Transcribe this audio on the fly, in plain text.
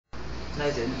No,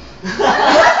 I didn't.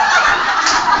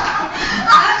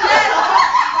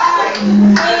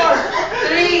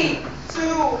 3, 2,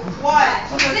 1.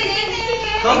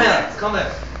 Come here, come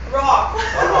here. Rock.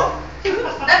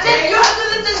 That's it, you have to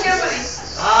listen carefully.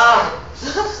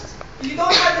 You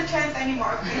don't have the chance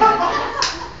anymore, okay?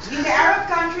 In the Arab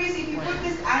countries, if you put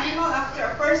this animal after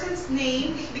a person's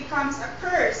name, it becomes a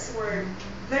curse word.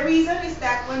 The reason is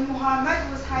that when Muhammad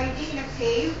was hiding in a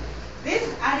cave, this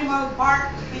animal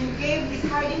barked and gave his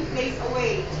hiding place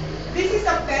away. This is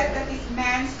a pet that is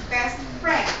man's best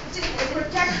friend. It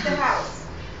protects the house.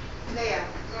 There.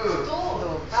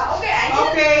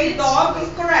 Okay, dog is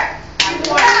correct.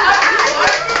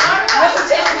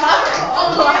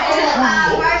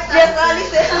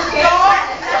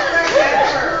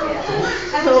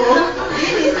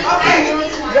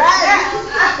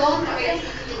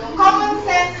 Common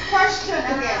sense question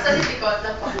again.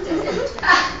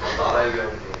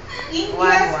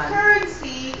 India's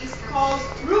currency is called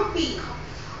rupee.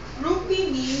 Rupee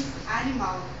means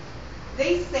animal.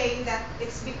 They say that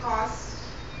it's because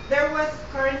there was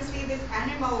currency, this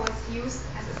animal was used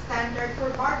as a standard for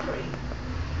bartering.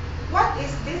 What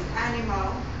is this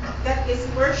animal that is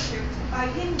worshipped by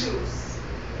Hindus?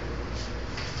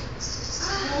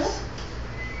 Who?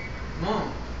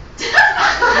 Mom.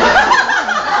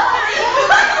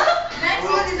 Next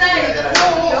one is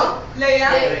Leo. Leia?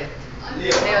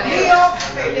 Leo.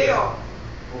 Okay, Leo.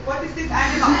 What is this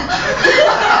animal?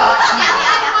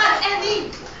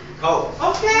 Any. Go.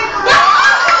 Okay.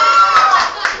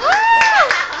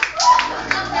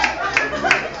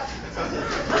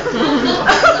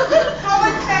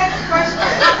 Common sense question.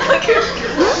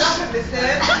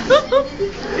 Listen.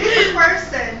 This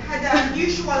person had the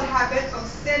unusual habit of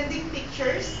sending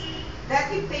pictures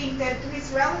that he painted to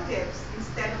his relatives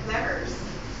instead of letters.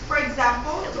 For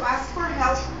example, to ask for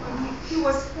help when he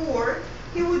was poor,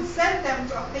 he would send them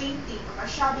to a painting of a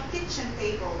shabby kitchen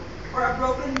table or a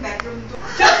broken bedroom door.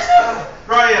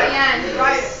 Brian.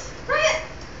 Right.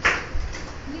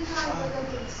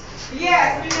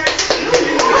 Yes, we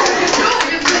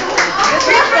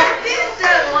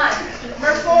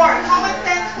Number 4, common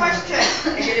sense question.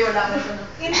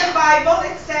 In the Bible,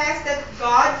 it says that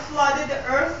God flooded the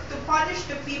earth to punish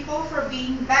the people for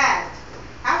being bad.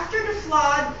 After the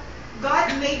flood,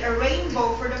 God made a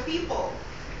rainbow for the people.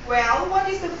 Well, what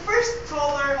is the first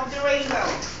color of the rainbow?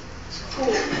 Who?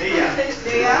 Leah.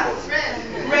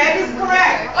 Red is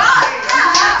correct.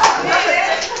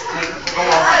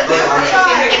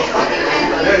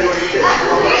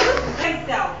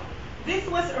 Myself. This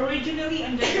was originally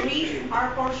under Greece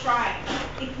Arcor Shrine.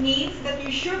 It means that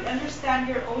you should understand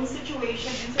your own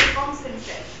situation and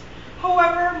circumstances.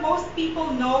 However, most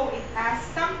people know it as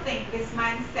something this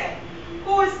man said.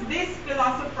 Who is this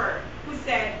philosopher who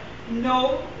said,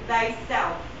 "Know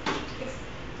thyself"?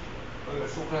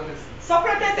 Socrates.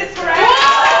 Socrates is correct.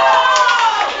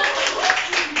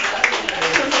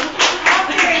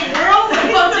 Okay, world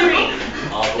history.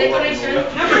 Decoration.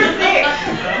 Number 6,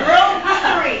 world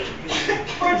history.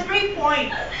 For 3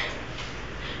 points.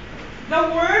 The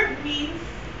word means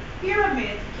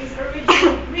pyramid is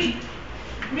originally Greek.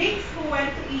 Greeks who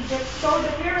went to Egypt saw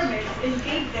the pyramids and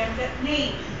gave them that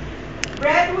name.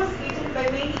 Bread was eaten by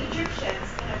many Egyptians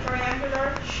in a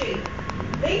triangular shape.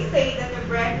 They say that the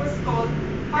bread was called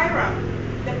pyram.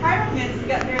 The pyramids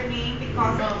got their name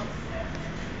because of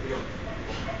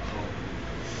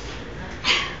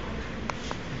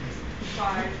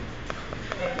 5,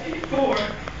 4,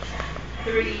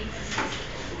 3,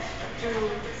 2,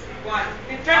 1.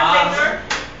 The translator.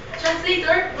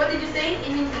 Translator, what did you say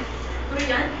in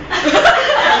Korean?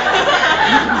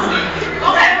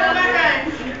 Okay, my friend.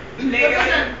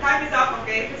 Time is up.